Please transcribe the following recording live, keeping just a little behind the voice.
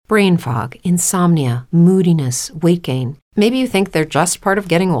brain fog, insomnia, moodiness, weight gain. Maybe you think they're just part of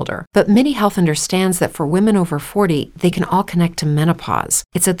getting older, but MIDI Health understands that for women over 40, they can all connect to menopause.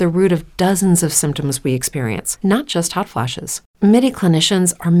 It's at the root of dozens of symptoms we experience, not just hot flashes. MIDI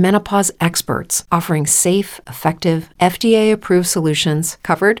clinicians are menopause experts, offering safe, effective, FDA-approved solutions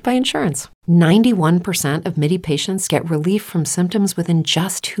covered by insurance. 91% of MIDI patients get relief from symptoms within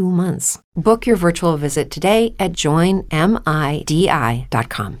just 2 months. Book your virtual visit today at joinmidi.com.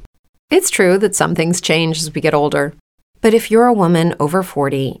 It's true that some things change as we get older. But if you're a woman over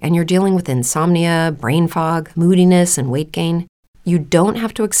 40 and you're dealing with insomnia, brain fog, moodiness, and weight gain, you don't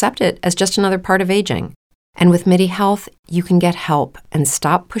have to accept it as just another part of aging. And with MIDI Health, you can get help and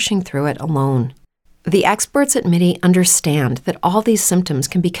stop pushing through it alone. The experts at MIDI understand that all these symptoms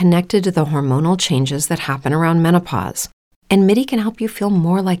can be connected to the hormonal changes that happen around menopause, and MIDI can help you feel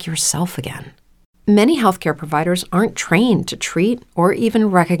more like yourself again. Many healthcare providers aren't trained to treat or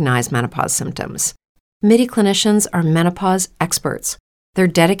even recognize menopause symptoms. MIDI clinicians are menopause experts. They're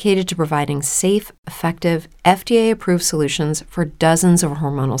dedicated to providing safe, effective, FDA-approved solutions for dozens of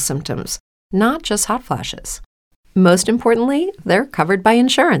hormonal symptoms, not just hot flashes. Most importantly, they're covered by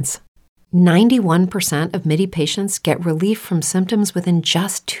insurance. 91% of MIDI patients get relief from symptoms within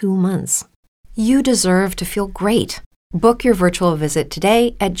just 2 months. You deserve to feel great. Book your virtual visit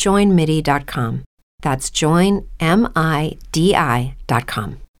today at joinmidi.com. That's joinmidi.com.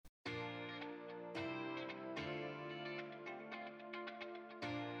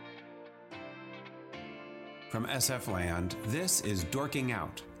 From SF Land, this is Dorking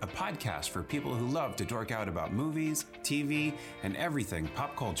Out, a podcast for people who love to dork out about movies, TV, and everything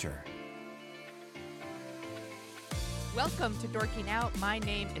pop culture. Welcome to Dorking Out. My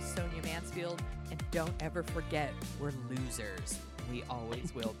name is Sonia Mansfield, and don't ever forget, we're losers. We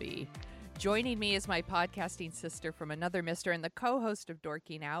always will be. Joining me is my podcasting sister from another mister and the co-host of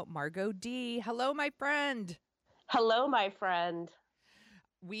Dorking Out, Margot D. Hello, my friend. Hello, my friend.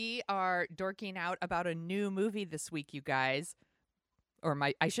 We are dorking out about a new movie this week, you guys. Or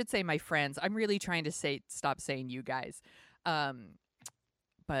I should say my friends. I'm really trying to stop saying you guys.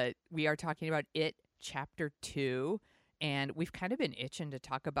 But we are talking about It Chapter 2. And we've kind of been itching to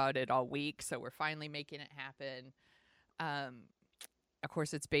talk about it all week, so we're finally making it happen. Of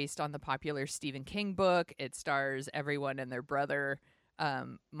course, it's based on the popular Stephen King book. It stars everyone and their brother.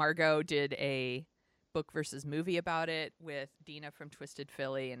 Margot did a book versus movie about it with Dina from Twisted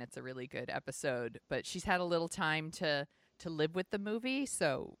Philly, and it's a really good episode. But she's had a little time to live with the movie,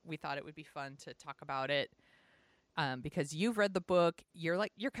 so we thought it would be fun to talk about it. Because you've read the book,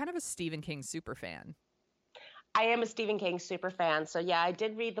 you're kind of a Stephen King super fan. I am a Stephen King super fan. So yeah, I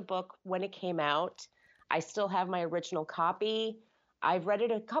did read the book when it came out. I still have my original copy. I've read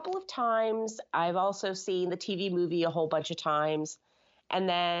it a couple of times. I've also seen the TV movie a whole bunch of times. And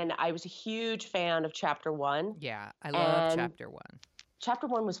then I was a huge fan of Chapter 1. Yeah, I love Chapter 1. Chapter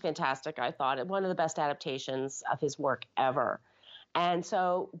 1 was fantastic, I thought. One of the best adaptations of his work ever. And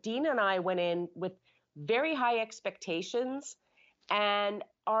so Dina and I went in with very high expectations. And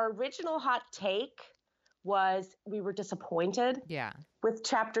our original hot take was we were disappointed with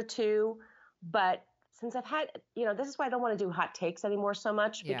Chapter 2. But since I've had, this is why I don't want to do hot takes anymore so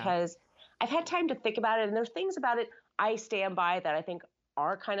much, because I've had time to think about it. And there's things about it I stand by that I think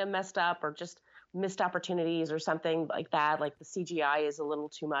are kind of messed up or just missed opportunities or something like that. Like the CGI is a little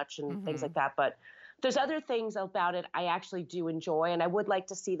too much and things like that. But there's other things about it I actually do enjoy. And I would like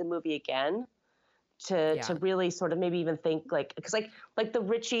to see the movie again to really sort of maybe even think because like the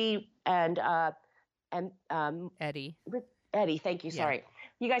Richie and Eddie. Eddie, thank you. Sorry.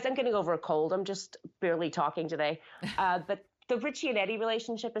 You guys, I'm getting over a cold. I'm just barely talking today. But the Richie and Eddie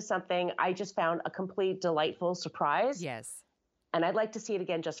relationship is something I just found a complete delightful surprise. Yes. And I'd like to see it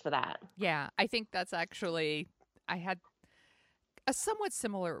again just for that. Yeah, I think that's actually, I had a somewhat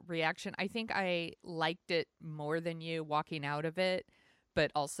similar reaction. I think I liked it more than you walking out of it,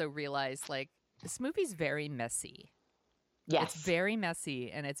 but also realized this movie's very messy. Yes. It's very messy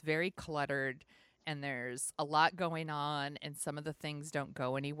and it's very cluttered and there's a lot going on and some of the things don't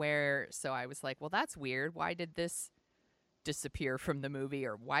go anywhere. So I was like, well, that's weird. Why did this disappear from the movie,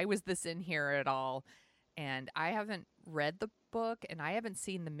 or why was this in here at all? And I haven't read the book and I haven't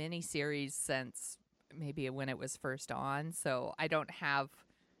seen the miniseries since maybe when it was first on. So I don't have,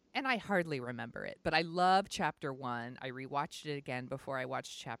 and I hardly remember it, but I love Chapter 1. I rewatched it again before I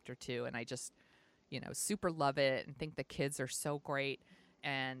watched Chapter 2 and I just, super love it and think the kids are so great.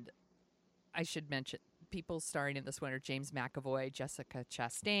 And I should mention people starring in this one are James McAvoy, Jessica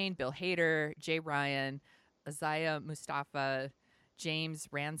Chastain, Bill Hader, Jay Ryan, Isaiah Mustafa, James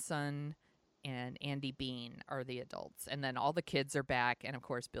Ranson, and Andy Bean are the adults. And then all the kids are back. And of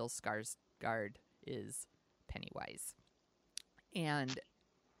course, Bill Skarsgård is Pennywise. And,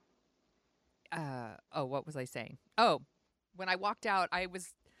 what was I saying? Oh, when I walked out, I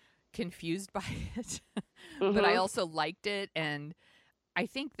was confused by it, but I also liked it. And I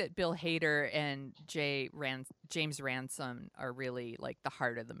think that Bill Hader and James Ransom are really like the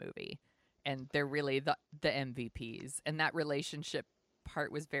heart of the movie, and they're really the MVPs. And that relationship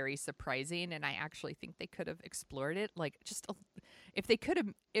part was very surprising, and I actually think they could have explored it like if they could have.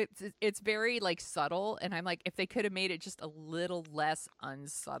 It's very like subtle, and I'm like, if they could have made it just a little less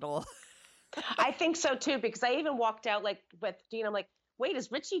unsubtle. I think so too, because I even walked out like with Dean. I'm like, wait,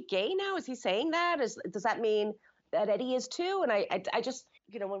 is Richie gay now? Is he saying that? Does that mean that Eddie is too? And I just,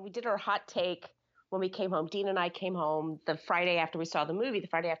 when we did our hot take, when we came home, Dean and I came home the Friday after we saw the movie, the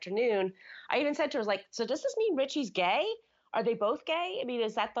Friday afternoon, I even said to her, like, so does this mean Richie's gay? Are they both gay? I mean,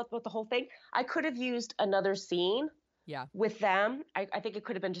 is that what the whole thing? I could have used another scene with them. I think it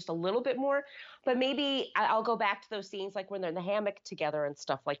could have been just a little bit more, but maybe I'll go back to those scenes like when they're in the hammock together and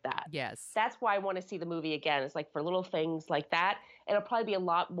stuff like that. Yes. That's why I want to see the movie again. It's like for little things like that. And it'll probably be a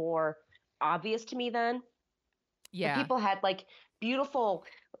lot more obvious to me then. Yeah. But people had like beautiful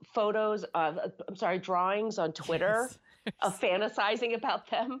photos drawings on Twitter of fantasizing about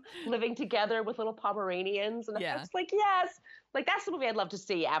them living together with little Pomeranians. And I was like, yes, like that's the movie I'd love to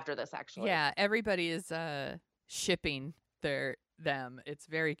see after this, actually. Yeah. Everybody is shipping them. It's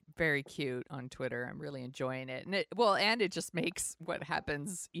very, very cute on Twitter. I'm really enjoying it. And it just makes what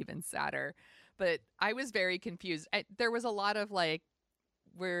happens even sadder. But I was very confused. There was a lot of like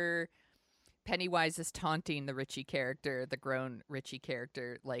where Pennywise is taunting the Richie character, the grown Richie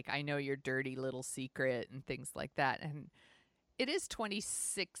character, like, I know your dirty little secret and things like that. And it is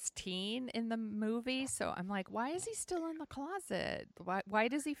 2016 in the movie, so I'm like, why is he still in the closet? Why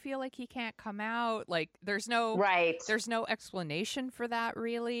does he feel like he can't come out? Like, there's no explanation for that,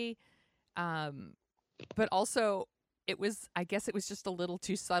 really. But also, I guess it was just a little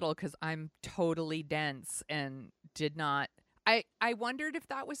too subtle because I'm totally dense and did not. I wondered if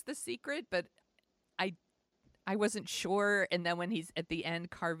that was the secret, but I wasn't sure. And then when he's at the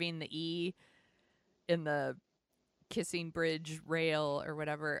end carving the E in the kissing bridge rail or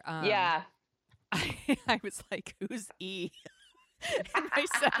whatever, I was like, who's E? And my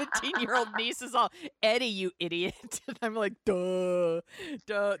 17-year-old niece is all, Eddie, you idiot. And I'm like, duh,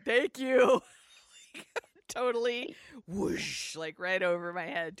 thank you. Totally whoosh, like right over my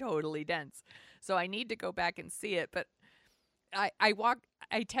head, totally dense. So I need to go back and see it, but I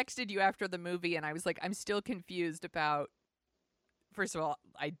texted you after the movie and I was like, I'm still confused about, first of all,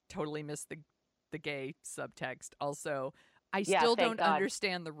 I totally missed the gay subtext. Also, I still don't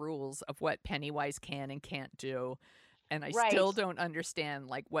understand the rules of what Pennywise can and can't do. And I still don't understand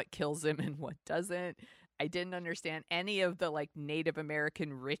like what kills him and what doesn't. I didn't understand any of the like Native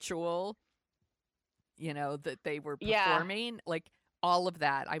American ritual, that they were performing. Like, all of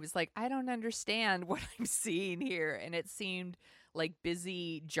that. I was like, I don't understand what I'm seeing here. And it seemed like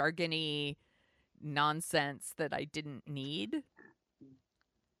busy, jargony nonsense that I didn't need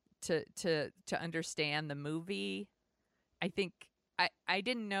to understand the movie. I think I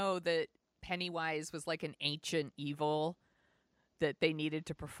didn't know that Pennywise was like an ancient evil that they needed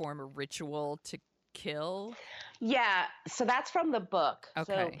to perform a ritual to kill. Yeah. So that's from the book.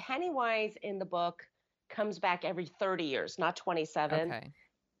 Okay. So Pennywise in the book comes back every 30 years, not 27. Okay.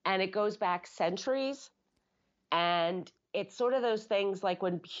 And it goes back centuries. And it's sort of those things like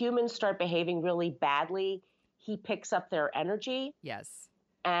when humans start behaving really badly, he picks up their energy. Yes.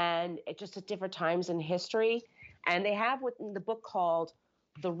 And it just at different times in history. And they have what in the book called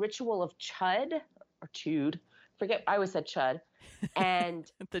The Ritual of Chud or Chud. I always said Chud.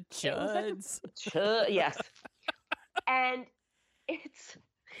 And the Chuds. Chud, yes. And it's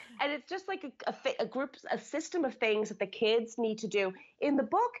just like a system of things that the kids need to do. In the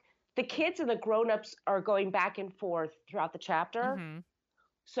book, the kids and the grown-ups are going back and forth throughout the chapter. Mm-hmm.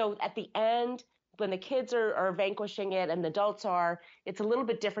 So at the end, when the kids are vanquishing it and the adults are, it's a little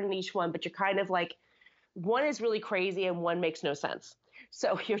bit different in each one, but you're kind of like, one is really crazy and one makes no sense.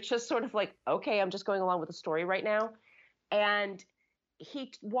 So you're just sort of like, okay, I'm just going along with the story right now. And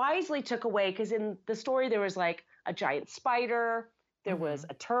he wisely took away, because in the story there was like a giant spider, there was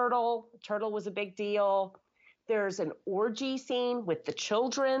a turtle. A turtle was a big deal. There's an orgy scene with the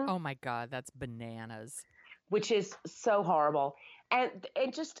children. Oh my God, that's bananas. Which is so horrible. And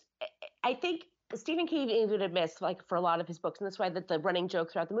just, I think Stephen King even admits, like for a lot of his books, and that's why the running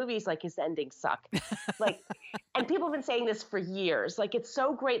joke throughout the movie is like his endings suck. Like, and people have been saying this for years. Like, it's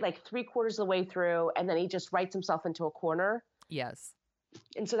so great, like 3/4 of the way through, and then he just writes himself into a corner. Yes.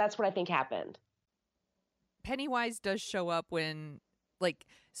 And so that's what I think happened. Pennywise does show up when, like,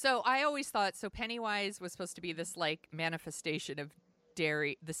 so I always thought, so Pennywise was supposed to be this, like, manifestation of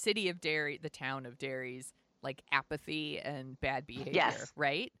Derry, the city of Derry, the town of Derry's, like, apathy and bad behavior, Yes.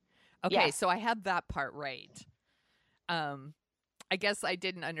 right? Okay, Yes. so I had that part right. I guess I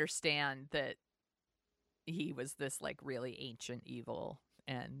didn't understand that he was this, like, really ancient evil,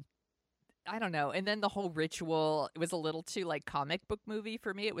 and I don't know. And then the whole ritual, it was a little too like comic book movie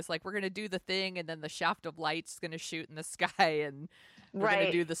for me. It was like, we're going to do the thing and then the shaft of light's going to shoot in the sky and we're going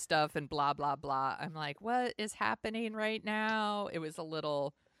to do the stuff and blah, blah, blah. I'm like, what is happening right now? It was a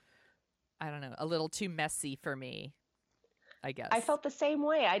little, I don't know, a little too messy for me, I guess. I felt the same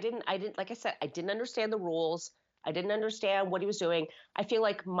way. I didn't, like I said, I didn't understand the rules. I didn't understand what he was doing. I feel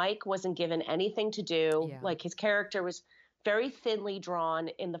like Mike wasn't given anything to do. Yeah. Like his character was very thinly drawn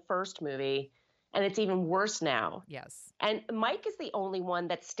in the first movie, and it's even worse now. Yes. And Mike is the only one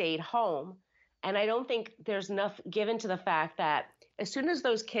that stayed home. And I don't think there's enough given to the fact that as soon as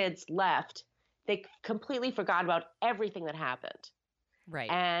those kids left, they completely forgot about everything that happened.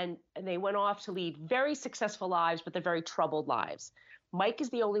 Right. And they went off to lead very successful lives, but they're very troubled lives. Mike is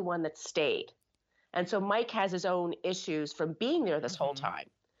the only one that stayed. And so Mike has his own issues from being there this whole time.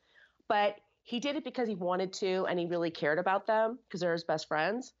 But he did it because he wanted to, and he really cared about them because they're his best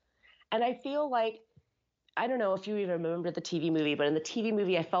friends. And I feel like, I don't know if you even remember the TV movie, but in the TV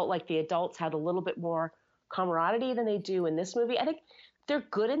movie, I felt like the adults had a little bit more camaraderie than they do in this movie. I think they're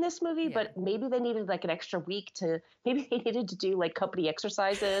good in this movie, but maybe they needed like an extra week maybe they needed to do like company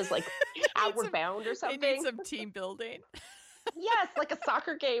exercises, like Outward Bound or something. They need some team building. Yes, like a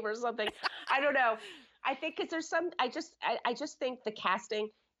soccer game or something. I don't know. I think because there's I just think the casting,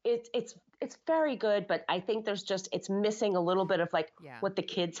 it's very good, but I think it's missing a little bit of like what the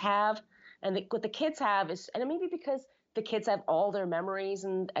kids have, and what the kids have is, and maybe because the kids have all their memories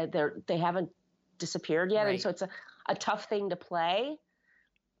and they haven't disappeared yet, and so it's a tough thing to play.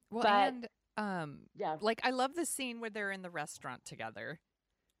 Well, but, and like I love the scene where they're in the restaurant together,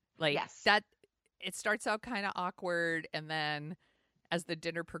 like that. It starts out kind of awkward, and then as the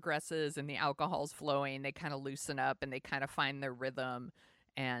dinner progresses and the alcohol's flowing, they kind of loosen up and they kind of find their rhythm.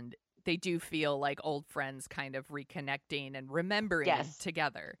 And they do feel like old friends kind of reconnecting and remembering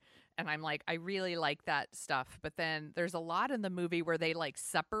together. And I'm like, I really like that stuff. But then there's a lot in the movie where they like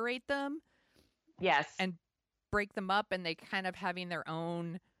separate them. Yes. And break them up, and they kind of having their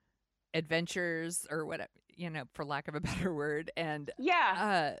own adventures or whatever, for lack of a better word. And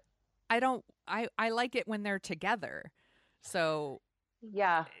I like it when they're together. So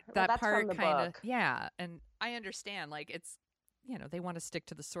that part kind of, and I understand, like, it's, they want to stick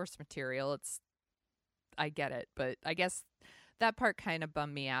to the source material. I get it, but I guess that part kind of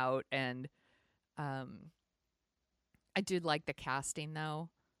bummed me out. And I did like the casting though,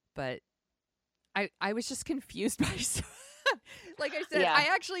 but I was just confused by like I said,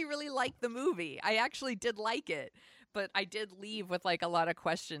 I actually really liked the movie. I actually did like it, but I did leave with like a lot of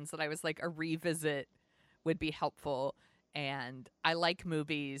questions that I was like, a revisit would be helpful. And I like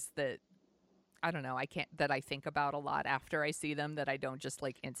movies that, I don't know, that I think about a lot after I see them, that I don't just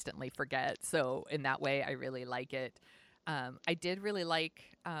like instantly forget. So in that way, I really like it. I did really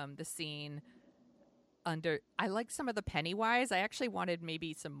like the scene I like some of the Pennywise. I actually wanted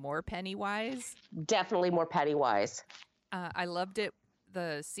maybe some more Pennywise. Definitely more Pennywise. I loved it.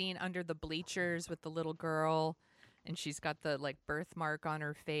 The scene under the bleachers with the little girl, and she's got the like birthmark on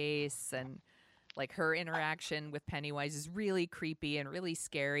her face, and like her interaction with Pennywise is really creepy and really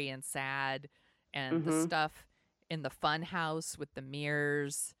scary and sad. And the stuff in the fun house with the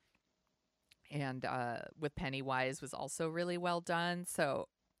mirrors and with Pennywise was also really well done. So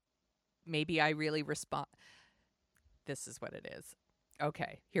maybe I really respond. This is what it is.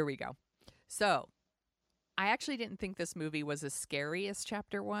 Okay, here we go. So I actually didn't think this movie was as scary as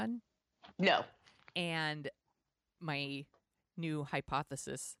Chapter 1. No. And my new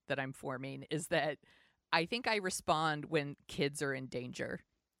hypothesis that I'm forming is that I think I respond when kids are in danger.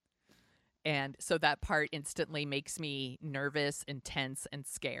 And so that part instantly makes me nervous and tense and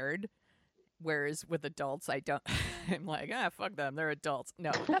scared. Whereas with adults, I don't, I'm like, fuck them, they're adults. No,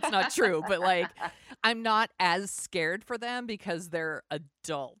 that's not true. But like, I'm not as scared for them because they're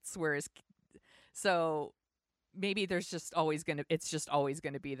adults. Whereas, so maybe it's just always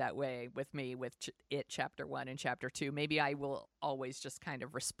going to be that way with me with it Chapter 1 and Chapter 2. Maybe I will always just kind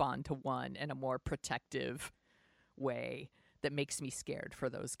of respond to one in a more protective way that makes me scared for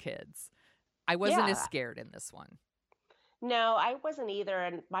those kids. I wasn't as scared in this one. No, I wasn't either.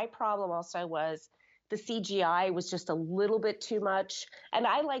 And my problem also was the CGI was just a little bit too much. And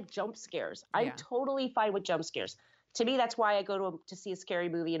I like jump scares. I'm totally fine with jump scares. To me, that's why I go to see a scary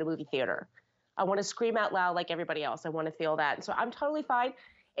movie in a movie theater. I want to scream out loud like everybody else. I want to feel that. And so I'm totally fine.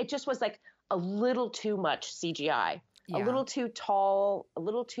 It just was like a little too much CGI, a Yeah. little too tall, a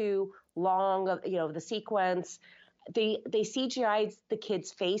little too long, the sequence. They CGI'd the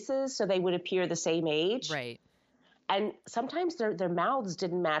kids' faces so they would appear the same age. Right. And sometimes their mouths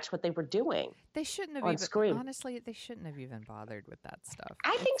didn't match what they were doing. They shouldn't have on even, screen. honestly, they shouldn't have even bothered with that stuff.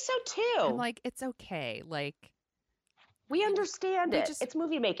 I think so too. I'm like, it's okay. Like, we understand it. just- It's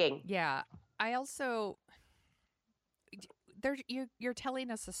movie making. yeah. I also, you're telling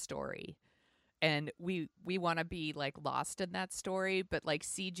us a story, and we want to be like lost in that story, but like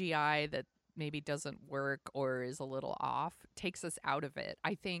CGI that maybe doesn't work or is a little off takes us out of it.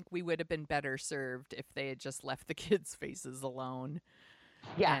 I think we would have been better served if they had just left the kids' faces alone.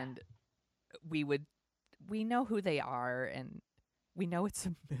 Yeah. And we know who they are, and we know it's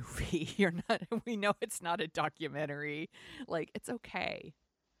a movie. We know it's not a documentary. Like, it's okay.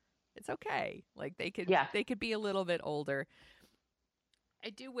 It's okay. Like, they could be a little bit older. I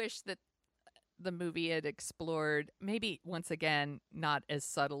do wish that the movie had explored, maybe once again, not as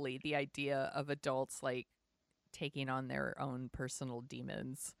subtly, the idea of adults like taking on their own personal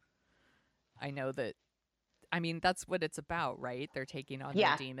demons. I know that, I mean, that's what it's about, right? They're taking on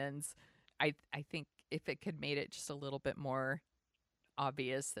their demons. I think if it could made it just a little bit more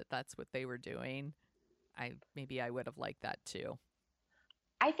obvious that that's what they were doing, I would have liked that too.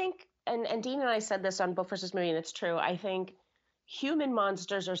 I think, and Dean and I said this on Book versus Movie, and it's true. I think human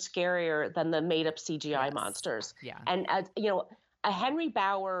monsters are scarier than the made-up CGI monsters. Yeah. And as a Henry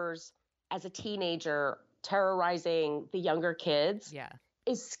Bowers as a teenager terrorizing the younger kids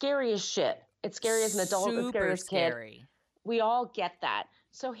is scary as shit. It's scary as an adult, it's scary as a kid. We all get that.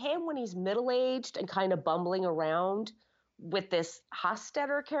 So him, when he's middle-aged and kind of bumbling around with this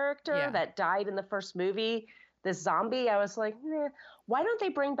Hostetter character that died in the first movie, this zombie, I was like, why don't they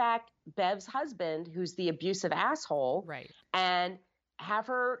bring back Bev's husband, who's the abusive asshole, and have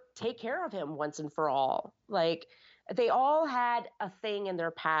her take care of him once and for all? Like, they all had a thing in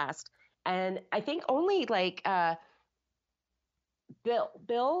their past. And I think only like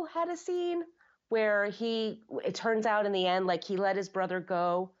Bill had a scene where it turns out in the end, like, he let his brother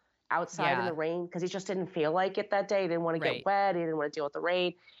go outside in the rain because he just didn't feel like it that day. He didn't want to get wet. He didn't want to deal with the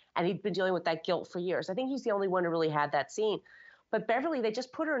rain. And he'd been dealing with that guilt for years. I think he's the only one who really had that scene. But Beverly, they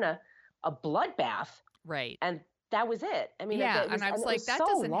just put her in a bloodbath. Right. And that was it. I mean, and I was like, that so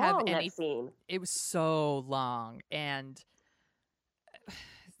doesn't have any scene. It was so long. And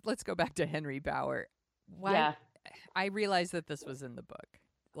let's go back to Henry Bauer. I realized that this was in the book.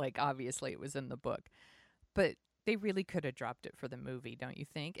 Like, obviously it was in the book. But they really could have dropped it for the movie, don't you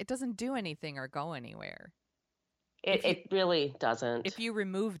think? It doesn't do anything or go anywhere. It really doesn't. If you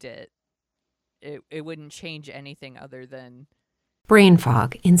removed it, it wouldn't change anything other than Brain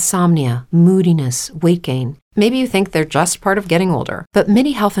fog, insomnia, moodiness, weight gain. Maybe you think they're just part of getting older, but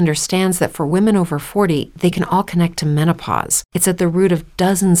MIDI Health understands that for women over 40, they can all connect to menopause. It's at the root of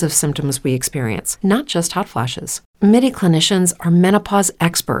dozens of symptoms we experience, not just hot flashes. MIDI clinicians are menopause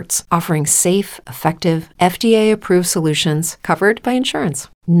experts, offering safe, effective, FDA-approved solutions covered by insurance.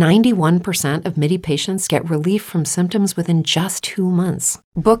 91% of MIDI patients get relief from symptoms within just 2 months.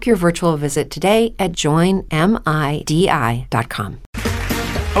 Book your virtual visit today at joinmidi.com.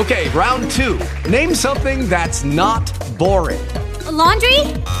 Okay, round 2. Name something that's not boring. A laundry?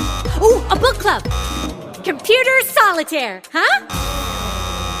 Ooh, a book club. Computer solitaire, huh?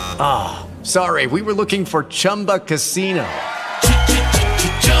 Ah, sorry, we were looking for Chumba Casino.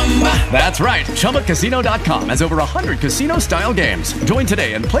 That's right, ChumbaCasino.com has over 100 casino-style games. Join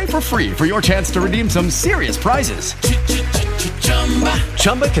today and play for free for your chance to redeem some serious prizes.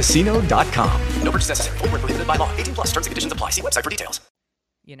 ChumbaCasino.com. No purchase necessary. Void where prohibited by law. 18+ terms and conditions apply. See website for details.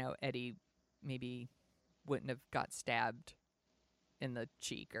 Eddie maybe wouldn't have got stabbed in the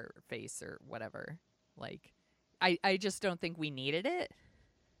cheek or face or whatever. Like, I just don't think we needed it.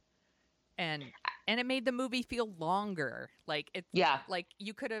 And it made the movie feel longer. Like, like,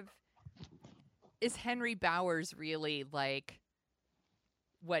 you could have... Is Henry Bowers really, like,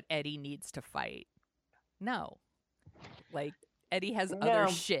 what Eddie needs to fight? No. Like, Eddie has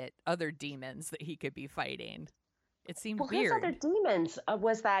other demons that he could be fighting. It seemed weird. His other demons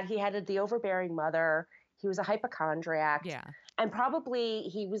was that he had the overbearing mother. He was a hypochondriac. Yeah. And probably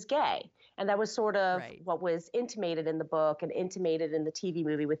he was gay. And that was sort of what was intimated in the book and intimated in the TV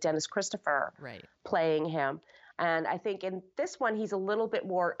movie with Dennis Christopher playing him. And I think in this one, he's a little bit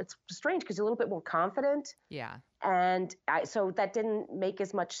more, it's strange because he's a little bit more confident. Yeah. And so that didn't make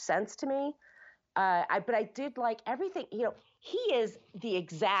as much sense to me. But I did like everything. He is the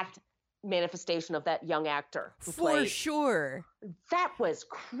exact manifestation of that young actor who For played. sure. That was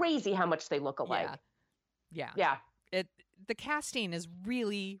crazy how much they look alike. Yeah. Yeah. The casting is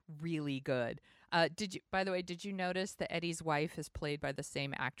really, really good. By the way, did you notice that Eddie's wife is played by the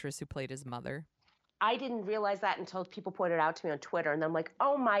same actress who played his mother? I didn't realize that until people pointed it out to me on Twitter, and I'm like,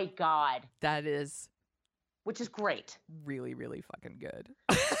 oh my God. That is Which is great. really, really fucking good.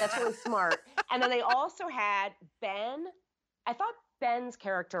 That's really smart. And then they also had Ben. I thought Ben's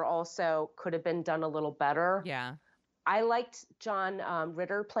character also could have been done a little better. Yeah. I liked John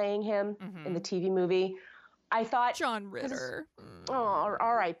Ritter playing him in the TV movie. I thought John Ritter. Oh,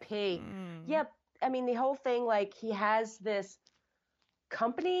 R.I.P. Mm. Yeah, I mean the whole thing. Like he has this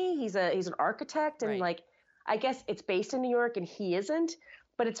company. He's an architect, and Right. like I guess it's based in New York, and he isn't.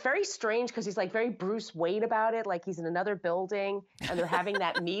 But it's very strange because he's like very Bruce Wayne about it. Like he's in another building, and they're having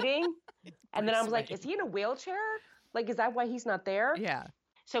that meeting. And then I was Bruce like, Wayne. is he in a wheelchair? Like, is that why he's not there? Yeah.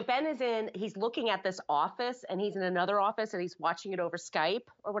 So Ben he's looking at this office, and he's in another office, and he's watching it over Skype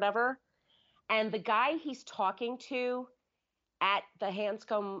or whatever. And the guy he's talking to at the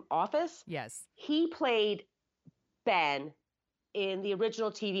Hanscom office, Yes. he played Ben in the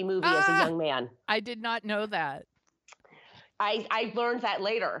original TV movie as a young man. I did not know that. I learned that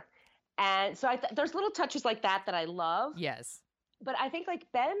later. And so there's little touches like that I love. Yes. But I think like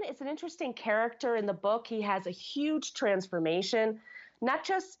Ben is an interesting character in the book. He has a huge transformation, not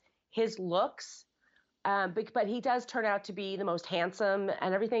just his looks, but he does turn out to be the most handsome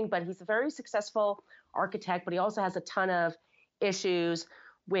and everything. But he's a very successful architect, but he also has a ton of issues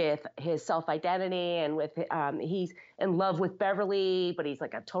with his self-identity and with he's in love with Beverly, but he's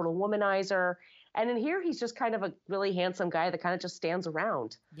like a total womanizer. And in here, he's just kind of a really handsome guy that kind of just stands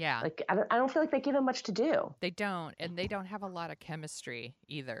around. Yeah. Like I don't feel like they give him much to do. They don't, and they don't have a lot of chemistry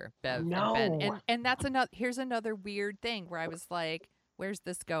either, Bev No. and Ben. And that's here's another weird thing where I was like, where's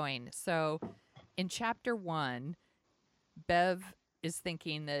this going? So in chapter 1, Bev is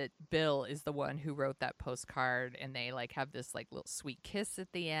thinking that Bill is the one who wrote that postcard, and they like have this like little sweet kiss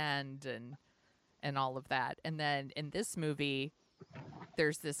at the end and all of that. And then in this movie,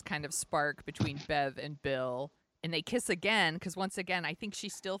 there's this kind of spark between Bev and Bill, and they kiss again because once again, I think she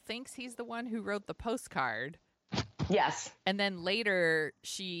still thinks he's the one who wrote the postcard. Yes. And then later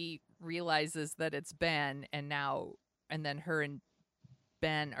she realizes that it's Ben, and then her and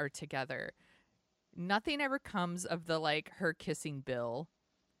Ben are together. Nothing ever comes of the like her kissing Bill.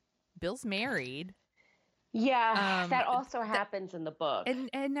 Bill's married. Yeah, that also happens in the book. And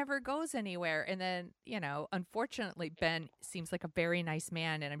it never goes anywhere. And then, unfortunately, Ben seems like a very nice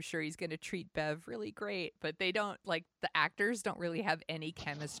man, and I'm sure he's going to treat Bev really great. But they don't, like, the actors don't really have any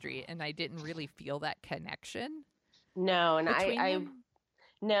chemistry, and I didn't really feel that connection. No, and between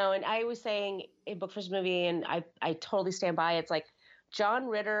them. I was saying in Book First Movie, and I totally stand by it. It's like John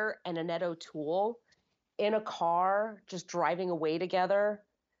Ritter and Annette O'Toole in a car just driving away together.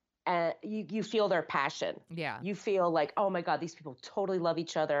 And you feel their passion. Yeah. You feel like, oh my God, these people totally love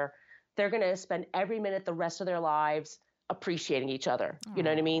each other. They're going to spend every minute the rest of their lives appreciating each other. You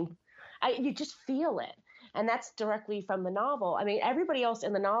know what I mean? You just feel it. And that's directly from the novel. I mean, everybody else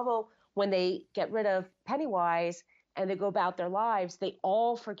in the novel, when they get rid of Pennywise and they go about their lives, they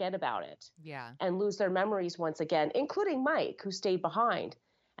all forget about it. Yeah. And lose their memories once again, including Mike, who stayed behind.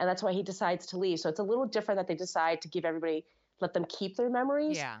 And that's why he decides to leave. So it's a little different that they decide to give everybody, let them keep their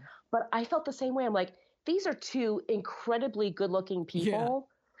memories. Yeah. But I felt the same way. I'm like, these are two incredibly good-looking people.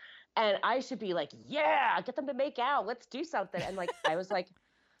 Yeah. And I should be like, yeah, get them to make out. Let's do something. And like, I was like,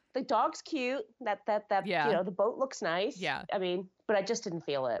 the dog's cute. That Yeah. The boat looks nice. Yeah. I mean, but I just didn't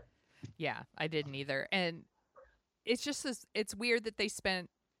feel it. Yeah, I didn't either. And it's just it's weird that they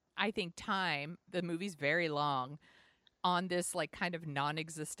spent, I think, time, the movie's very long, on this like kind of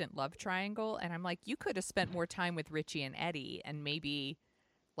non-existent love triangle. And I'm like, you could have spent more time with Richie and Eddie and maybe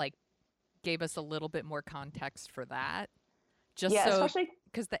like gave us a little bit more context for that. Just so, especially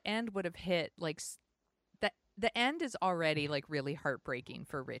because the end would have hit like the end is already like really heartbreaking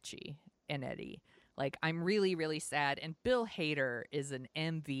for Richie and Eddie. Like, I'm really, really sad. And Bill Hader is an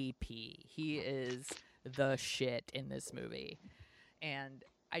MVP. He is the shit in this movie. And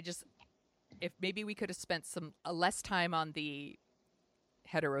if maybe we could have spent some less time on the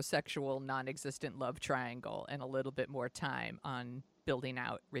heterosexual, non-existent love triangle and a little bit more time on building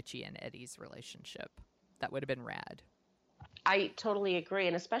out Richie and Eddie's relationship, that would have been rad. I totally agree.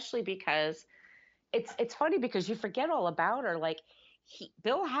 And especially because it's funny because you forget all about her. Like,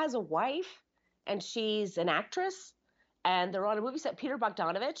 Bill has a wife and she's an actress and they're on a movie set, Peter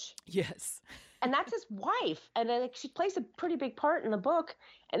Bogdanovich. Yes. And that's his wife. And like, she plays a pretty big part in the book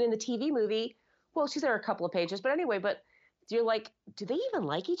and in the TV movie. Well, she's there a couple of pages, but anyway, but you're like, do they even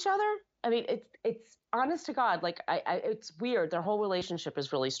like each other? I mean, it's honest to God, like it's weird. Their whole relationship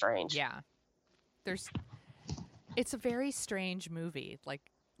is really strange. Yeah. It's a very strange movie,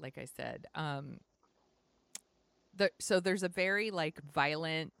 like I said. So there's a very like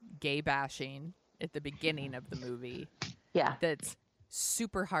violent gay bashing at the beginning of the movie. Yeah. That's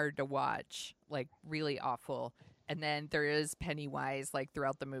super hard to watch, like really awful. And then there is Pennywise like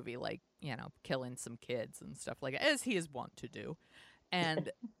throughout the movie, like, you know, killing some kids and stuff like that, as he is wont to do. And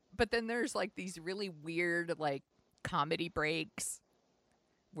but then there's like these really weird like comedy breaks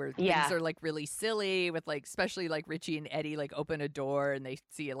where things are like really silly with like, especially like Richie and Eddie like open a door and they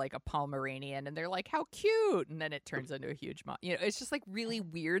see like a Pomeranian and they're like, how cute. And then it turns into a huge you know, it's just like really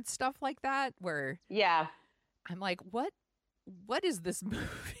weird stuff like that where I'm like, what is this movie?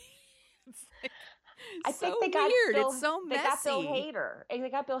 It's like, I so think they got weird. Bill, it's so messy. They got Bill Hader. And they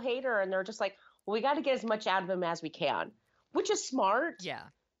got Bill Hader and they're just like, well, we got to get as much out of him as we can, which is smart. Yeah.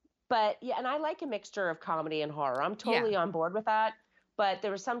 But yeah, and I like a mixture of comedy and horror. I'm totally on board with that. But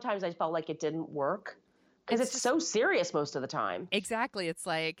there were sometimes I felt like it didn't work because it's so serious most of the time. Exactly. It's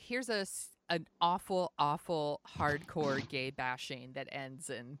like, here's an awful, awful, hardcore gay bashing that ends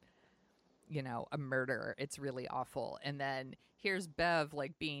in, you know, a murder. It's really awful. And then here's Bev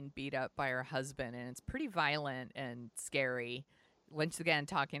like being beat up by her husband, and it's pretty violent and scary. Once again,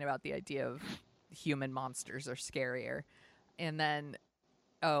 talking about the idea of human monsters are scarier. And then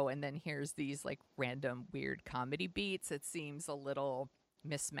here's these like random weird comedy beats. It seems a little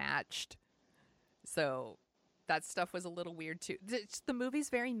mismatched. So that stuff was a little weird too. The movie's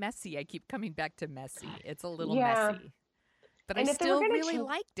very messy. I keep coming back to messy. It's a little messy. But I still really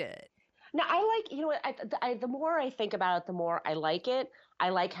liked it. No, I like, you know what, the more I think about it, the more I like it. I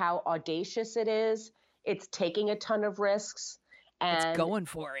like how audacious it is. It's taking a ton of risks. And it's going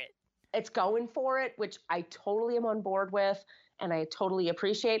for it. It's going for it, which I totally am on board with and I totally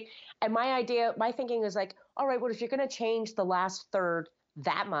appreciate. And my thinking is like, all right, well, if you're going to change the last third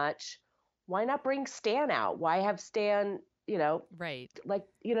that much, why not bring Stan out? Why have Stan, you know, right? Like,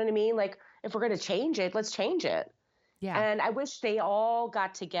 you know what I mean? Like, if we're going to change it, let's change it. Yeah. And I wish they all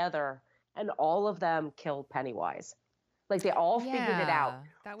got together and all of them killed Pennywise. Like they all figured it out.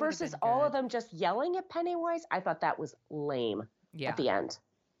 Versus all of them just yelling at Pennywise. I thought that was lame at the end.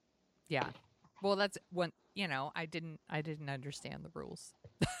 Yeah. Well, that's when, you know, I didn't understand the rules.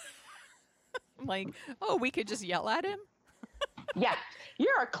 I'm like, oh, we could just yell at him? Yeah.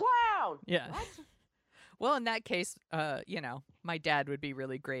 You're a clown. Yeah. What? Well, in that case, you know, my dad would be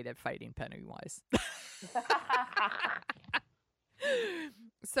really great at fighting Pennywise.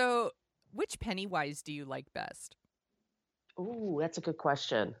 So, which Pennywise do you like best? Ooh, that's a good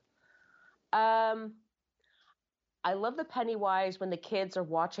question. I love the Pennywise when the kids are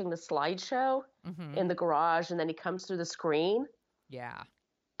watching the slideshow in the garage and then he comes through the screen. Yeah.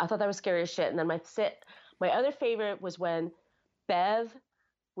 I thought that was scary as shit. And then my other favorite was when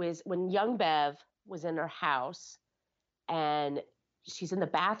young Bev was in her house and she's in the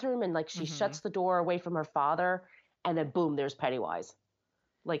bathroom and like she shuts the door away from her father and then boom, there's Pennywise.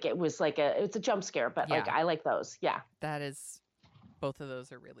 Like it was like it's a jump scare, but like I like those. Yeah. Both of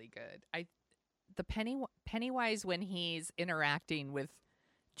those are really good. The Pennywise when he's interacting with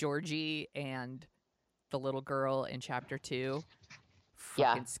Georgie and the little girl in chapter 2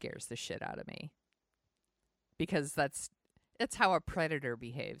 fucking scares the shit out of me. Because that's how a predator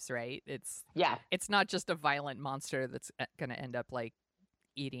behaves, right? It's not just a violent monster that's going to end up like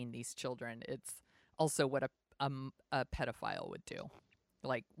eating these children. It's also what a pedophile would do.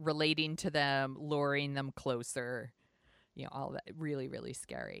 Like relating to them, luring them closer, you know, all that. Really, really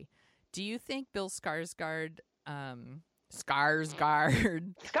scary. Do you think Bill Skarsgård,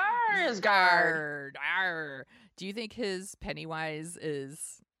 do you think his Pennywise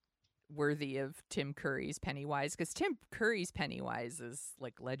is worthy of Tim Curry's Pennywise? Because Tim Curry's Pennywise is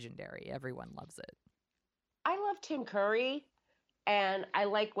like legendary. Everyone loves it. I love Tim Curry, and I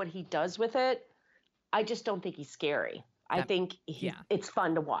like what he does with it. I just don't think he's scary. I think it's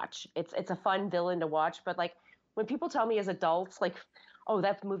fun to watch. It's a fun villain to watch. But like when people tell me as adults, like, oh,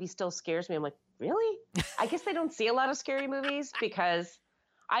 that movie still scares me. I'm like, really? I guess they don't see a lot of scary movies because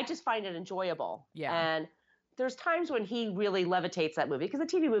I just find it enjoyable. Yeah. And there's times when he really levitates that movie because the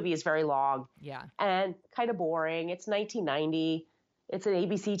TV movie is very long. Yeah. And kind of boring. It's 1990. It's an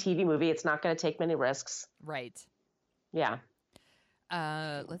ABC TV movie. It's not going to take many risks. Right. Yeah.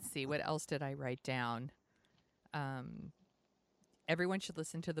 Let's see. What else did I write down? Everyone should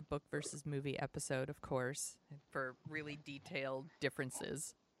listen to the book versus movie episode, of course, for really detailed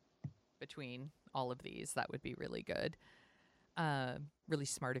differences between all of these. That would be really good. Really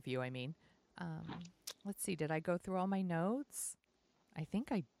smart of you, I mean. let's see, did I go through all my notes? I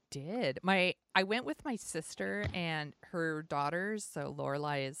think I did. I went with my sister and her daughters. So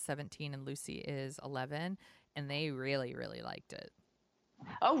Lorelai is 17 and Lucy is 11, and they really, really liked it.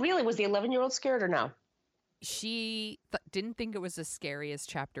 Oh, really? Was the 11-year-old scared or no? She didn't think it was as scary as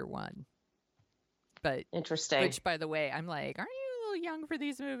chapter 1. But Interesting. which, by the way, I'm like, aren't you a little young for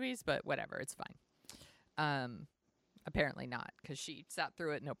these movies? But whatever, it's fine. Apparently not, because she sat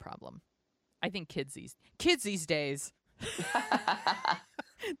through it no problem. I think kids these days,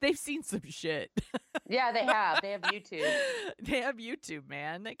 they've seen some shit. Yeah, they have. They have YouTube. They have YouTube,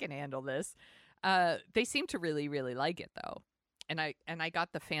 man. They can handle this. They seem to really, really like it though. And I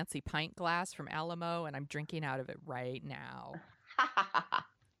got the fancy pint glass from Alamo, and I'm drinking out of it right now.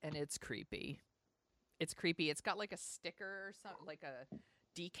 And it's creepy. It's creepy. It's got like a sticker or something, like a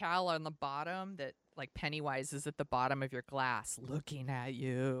decal on the bottom that like Pennywise is at the bottom of your glass looking at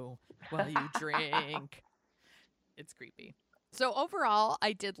you while you drink. It's creepy. So overall,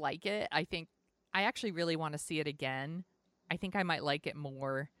 I did like it. I think I actually really want to see it again. I think I might like it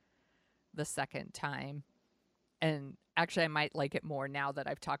more the second time. And actually, I might like it more now that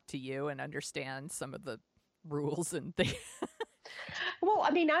I've talked to you and understand some of the rules and things. Well,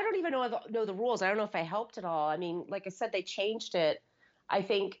 I mean, I don't even know the rules. I don't know if I helped at all. I mean, like I said, they changed it. I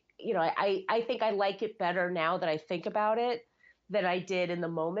think, I think I like it better now that I think about it than I did in the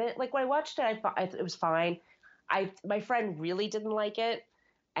moment. Like when I watched it, I thought it was fine. My friend really didn't like it,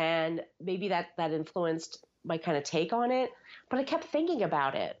 and maybe that influenced my kind of take on it. But I kept thinking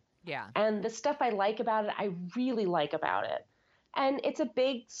about it. Yeah. And the stuff I like about it, I really like about it. And it's a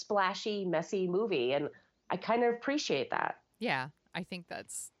big, splashy, messy movie, and I kind of appreciate that. Yeah, I think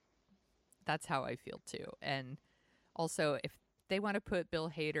that's how I feel too. And also, if they want to put Bill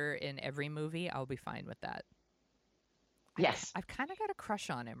Hader in every movie, I'll be fine with that. Yes. I've kind of got a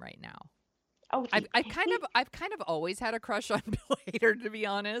crush on him right now. Oh, I've kind of always had a crush on Bill Hader, to be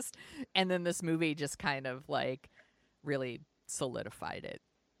honest. And then this movie just kind of like really solidified it.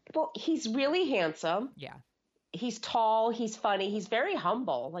 Well, he's really handsome. Yeah. He's tall. He's funny. He's very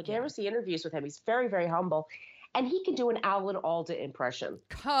humble. Like, you ever see interviews with him? He's very, very humble. And he can do an Alan Alda impression.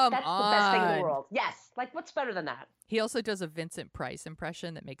 That's the best thing in the world. Yes. Like, what's better than that? He also does a Vincent Price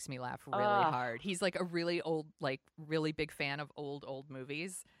impression that makes me laugh really hard. He's like a really old, like really big fan of old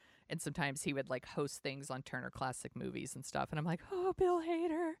movies. And sometimes he would like host things on Turner Classic Movies and stuff. And I'm like, oh, Bill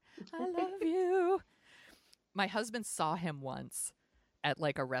Hader, I love you. My husband saw him once at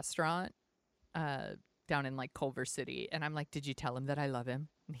like a restaurant down in like Culver City. And I'm like, did you tell him that I love him?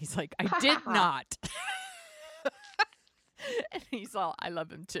 And he's like, I did not. And he's all, I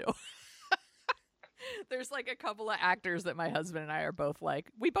love him too. There's like a couple of actors that my husband and I are both like,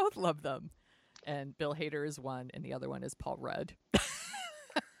 we both love them. And Bill Hader is one, and the other one is Paul Rudd.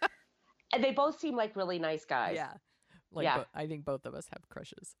 And they both seem like really nice guys. Yeah. Like, Yeah. I think both of us have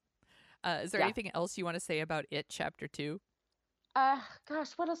crushes. Is there anything else you want to say about It Chapter 2?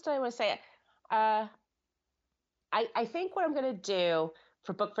 Gosh, what else do I want to say? I think what I'm going to do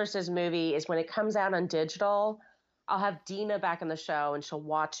for Book versus Movie is when it comes out on digital, I'll have Dina back on the show and she'll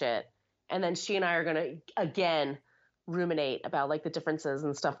watch it. And then she and I are going to, again, ruminate about like the differences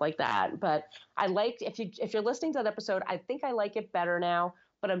and stuff like that. But I liked, if you're listening to that episode, I think I like it better now,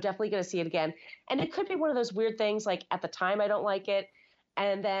 but I'm definitely going to see it again. And it could be one of those weird things, like at the time I don't like it,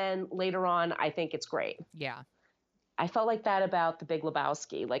 and then later on I think it's great. Yeah. I felt like that about The Big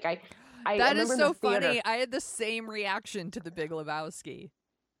Lebowski. Like I That remember is in so the theater, funny. I had the same reaction to The Big Lebowski.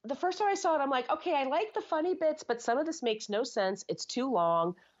 the first time I saw it, I'm like, okay, I like the funny bits, but some of this makes no sense. It's too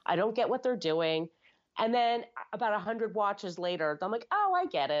long. I don't get what they're doing. And then about 100 watches later, I'm like, oh, I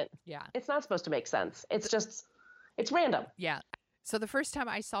get it. Yeah. It's not supposed to make sense. It's random. Yeah. So the first time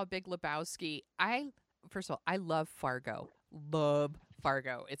I saw Big Lebowski, first of all, I love Fargo. Love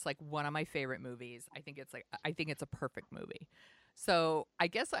Fargo. It's like one of my favorite movies. I think it's a perfect movie. So I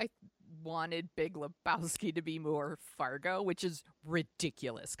guess I wanted Big Lebowski to be more Fargo, which is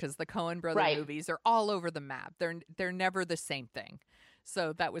ridiculous because the Coen Brothers movies are all over the map. They're never the same thing.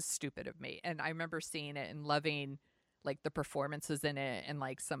 So that was stupid of me. And I remember seeing it and loving like the performances in it and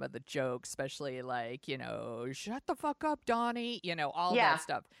like some of the jokes, especially like, shut the fuck up, Donnie, all that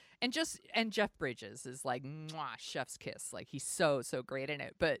stuff. And Jeff Bridges is like, mwah, chef's kiss. Like he's so, so great in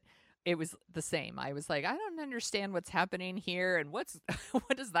it. But it was the same. I was like, I don't understand what's happening here and what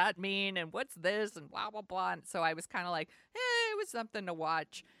does that mean and what's this and blah, blah, blah. And so I was kind of like, it was something to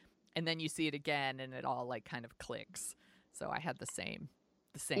watch. And then you see it again and it all like kind of clicks. So I had the same.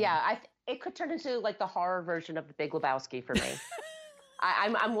 Yeah, it could turn into like the horror version of The Big Lebowski for me.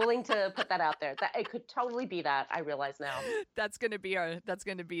 I'm willing to put that out there. That it could totally be that. I realize now. That's gonna be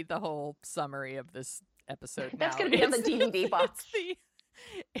the whole summary of this episode. That's now. going to be on the DVD box.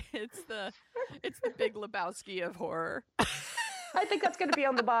 It's the Big Lebowski of horror. I think that's going to be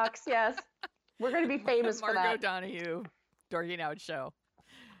on the box. Yes, we're going to be famous for Margot that. Donahue, Dorking Out show.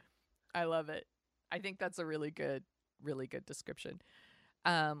 I love it. I think that's a really good description.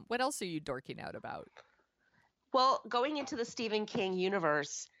 What else are you dorking out about? Well, going into the Stephen King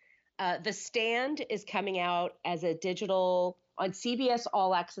universe, The Stand is coming out as a digital on CBS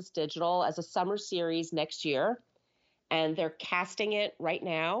All Access Digital as a summer series next year, and they're casting it right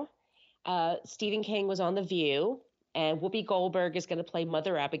now. Stephen King was on The View, and Whoopi Goldberg is going to play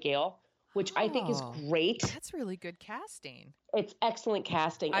Mother Abigail, which I think is great. That's really good casting. It's excellent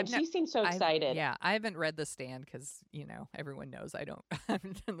casting, and she seems so excited. I haven't read The Stand because, everyone knows I don't.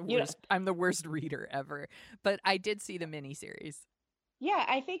 I'm the worst reader ever. But I did see the miniseries. Yeah,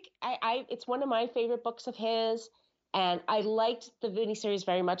 I think it's one of my favorite books of his, and I liked the miniseries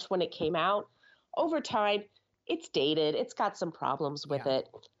very much when it came out. Over time, it's dated. It's got some problems with it.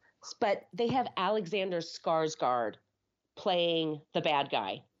 But they have Alexander Skarsgård playing the bad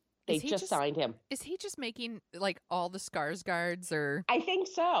guy. They just signed him. Is he just making like all the Skarsgårds, or I think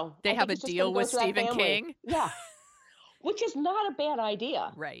so. They have a deal with Stephen King? Yeah. Which is not a bad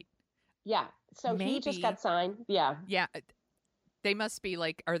idea. Right. Yeah. So he just got signed. Yeah. Yeah. They must be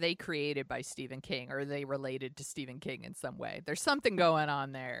like, are they created by Stephen King? Or are they related to Stephen King in some way? There's something going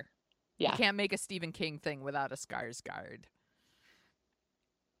on there. Yeah. You can't make a Stephen King thing without a Skarsgård.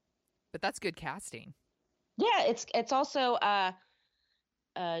 But that's good casting. Yeah, it's also I'm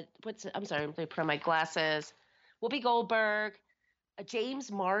sorry, I'm going to put on my glasses. Whoopi Goldberg,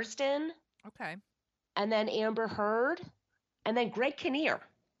 James Marsden. Okay. And then Amber Heard, and then Greg Kinnear.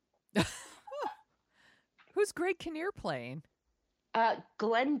 Who's Greg Kinnear playing?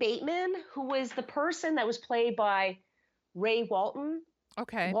 Glenn Bateman, who was the person that was played by Ray Walton.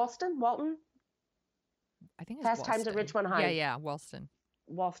 Okay. Walton? I think it's Fast Times at Ridgemont High. Yeah, Walston.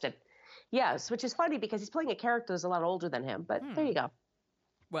 Yes, which is funny because he's playing a character who's a lot older than him, but there you go.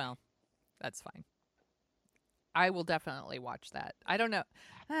 Well, that's fine. I will definitely watch that. I don't know.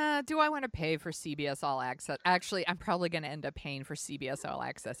 Do I want to pay for CBS All Access? Actually, I'm probably going to end up paying for CBS All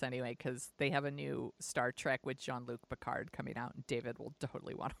Access anyway because they have a new Star Trek with Jean-Luc Picard coming out, and David will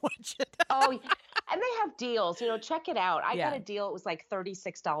totally want to watch it. Oh, and they have deals. Check it out. I got a deal. It was like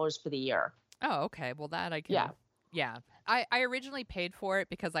 $36 for the year. Oh, okay. Well, that I can. Yeah. I originally paid for it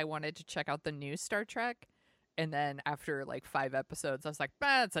because I wanted to check out the new Star Trek. And then after like 5 episodes, I was like,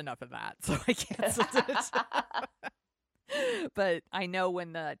 that's enough of that. So I canceled it. But I know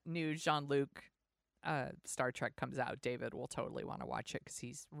when the new Jean-Luc Star Trek comes out, David will totally want to watch it because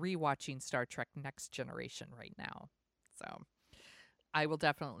he's rewatching Star Trek Next Generation right now. So I will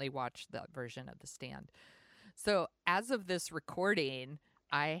definitely watch that version of The Stand. So as of this recording,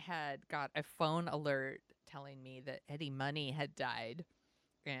 I had got a phone alert telling me that Eddie Money had died.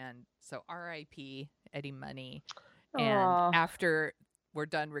 And so R.I.P. Eddie Money. And after we're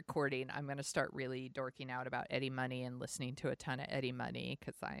done recording, I'm going to start really dorking out about Eddie Money and listening to a ton of Eddie Money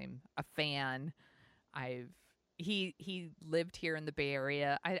because I'm a fan. He lived here in the Bay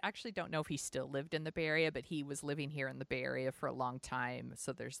Area. I actually don't know if he still lived in the Bay Area, but he was living here in the Bay Area for a long time.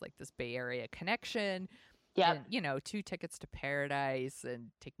 So there's like this Bay Area connection. Yeah. And, 2 Tickets to Paradise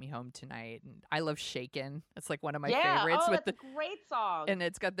and Take Me Home Tonight. And I love Shaken. It's like one of my favorites. That's a great song. And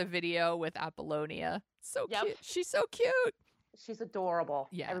it's got the video with Apollonia. So cute. She's so cute. She's adorable.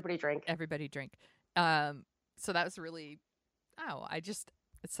 Yeah. Everybody drink. So that was really, it's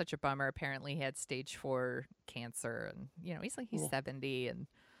such a bummer. Apparently he had stage 4 cancer and, he's 70 and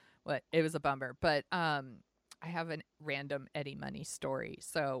it was a bummer. But I have a random Eddie Money story.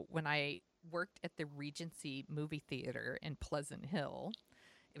 So when I worked at the Regency movie theater in Pleasant Hill.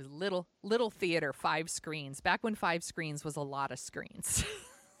 It was little theater, 5 screens. Back when 5 screens was a lot of screens.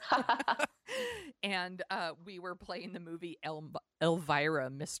 And we were playing the movie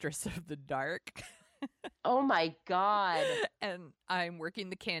Elvira, Mistress of the Dark. Oh my God. And I'm working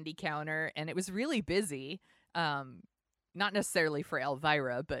the candy counter and it was really busy. Not necessarily for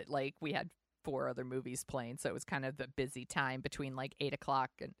Elvira, but like we had 4 other movies playing, so it was kind of the busy time between like 7 o'clock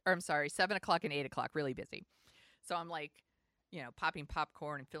and 8 o'clock, really busy. So I'm like, popping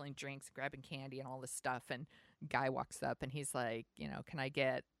popcorn and filling drinks, grabbing candy and all this stuff. And guy walks up and he's like, can I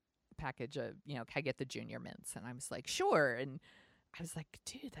get a package of, can I get the Junior Mints? And I was like, sure. And I was like,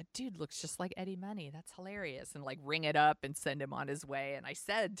 dude, that dude looks just like Eddie Money. That's hilarious. And like ring it up and send him on his way. And I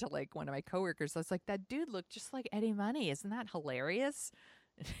said to like one of my coworkers, I was like, that dude looked just like Eddie Money. Isn't that hilarious?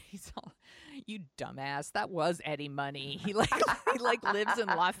 He's all, you dumbass. That was Eddie Money. He like lives in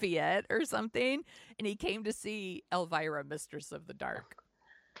Lafayette or something, and he came to see Elvira, Mistress of the Dark.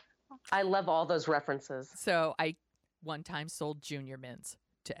 I love all those references. So I one time sold Junior Mints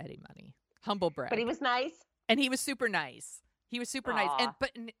to Eddie Money. Humble brag. But he was nice. And he was super nice. He was super nice. And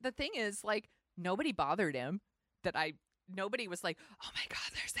but the thing is, like, nobody bothered him. Nobody was like, oh my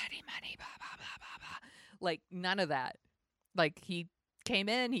God, there's Eddie Money, blah, blah, blah, blah, blah. Like, none of that. Like, he came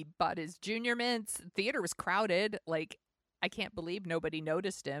in, he bought his Junior Mints. Theater was crowded. Like, I can't believe nobody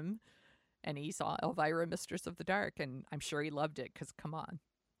noticed him. And he saw Elvira, Mistress of the Dark, and I'm sure he loved it, because come on.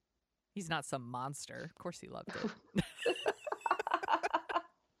 He's not some monster. Of course he loved it.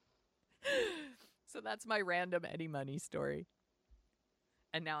 So that's my random Eddie Money story.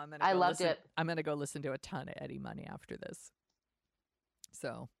 And now I'm gonna go listen to a ton of Eddie Money after this.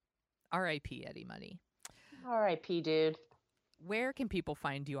 So, R.I.P. Eddie Money. R.I.P. dude. Where can people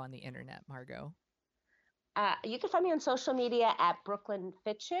find you on the internet, Margot? You can find me on social media at Brooklyn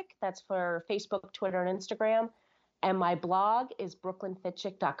Fitchick. That's for Facebook, Twitter, and Instagram. And my blog is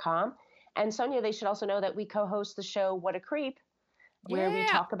brooklynfitchick.com. And Sonia, they should also know that we co-host the show What a Creep, where we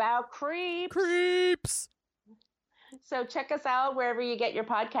talk about creeps. Creeps! So check us out wherever you get your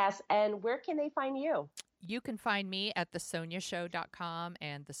podcasts. And where can they find you? You can find me at thesoniashow.com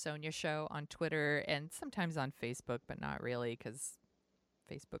and The Sonia Show on Twitter and sometimes on Facebook, but not really because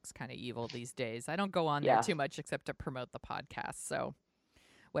Facebook's kind of evil these days. I don't go on there too much except to promote the podcast. So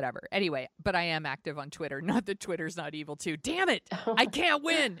whatever. Anyway, but I am active on Twitter. Not that Twitter's not evil too. Damn it. I can't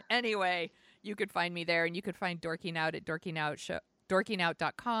win. Anyway, you could find me there, and you could find Dorking Out at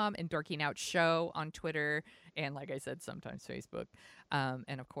dorkingout.com and Dorking Out Show on Twitter. And like I said, sometimes Facebook.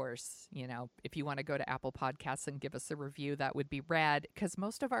 And of course, you know, if you want to go to Apple Podcasts and give us a review, that would be rad, because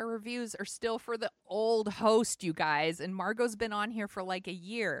most of our reviews are still for the old host, you guys. And Margot's been on here for like a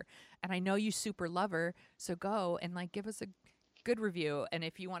year. And I know you super love her. So go and like give us a good review. And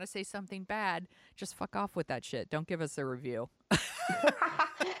if you want to say something bad, just fuck off with that shit. Don't give us a review.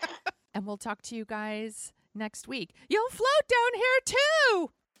 And we'll talk to you guys next week. You'll float down here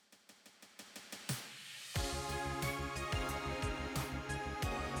too.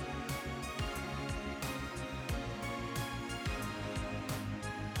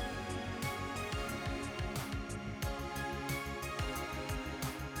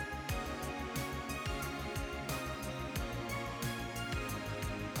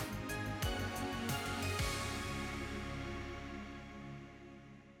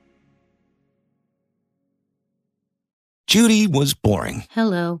 Judy was boring.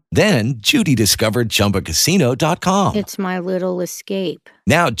 Hello. Then Judy discovered ChumbaCasino.com. It's my little escape.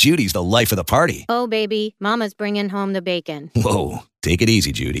 Now Judy's the life of the party. Oh, baby, mama's bringing home the bacon. Whoa, take it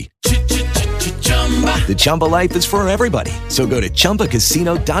easy, Judy. The Chumba life is for everybody. So go to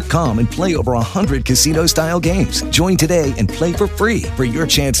ChumbaCasino.com and play over 100 casino-style games. Join today and play for free for your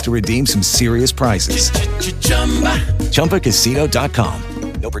chance to redeem some serious prizes. ChumbaCasino.com.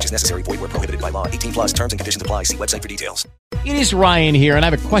 No purchase necessary. Void where prohibited by law. 18 plus terms and conditions apply. See website for details. It is Ryan here, and I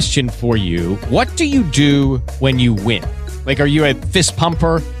have a question for you. What do you do when you win? Like, are you a fist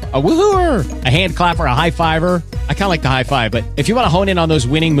pumper, a woohooer, a hand clapper, a high fiver? I kind of like the high five, but if you want to hone in on those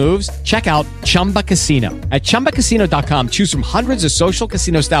winning moves, check out Chumba Casino. At ChumbaCasino.com, choose from hundreds of social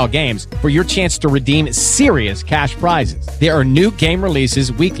casino-style games for your chance to redeem serious cash prizes. There are new game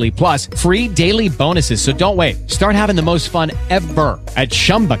releases weekly, plus free daily bonuses. So don't wait. Start having the most fun ever at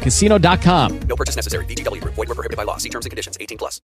ChumbaCasino.com. No purchase necessary. VGW. Void where prohibited by law. See terms and conditions. 18 plus.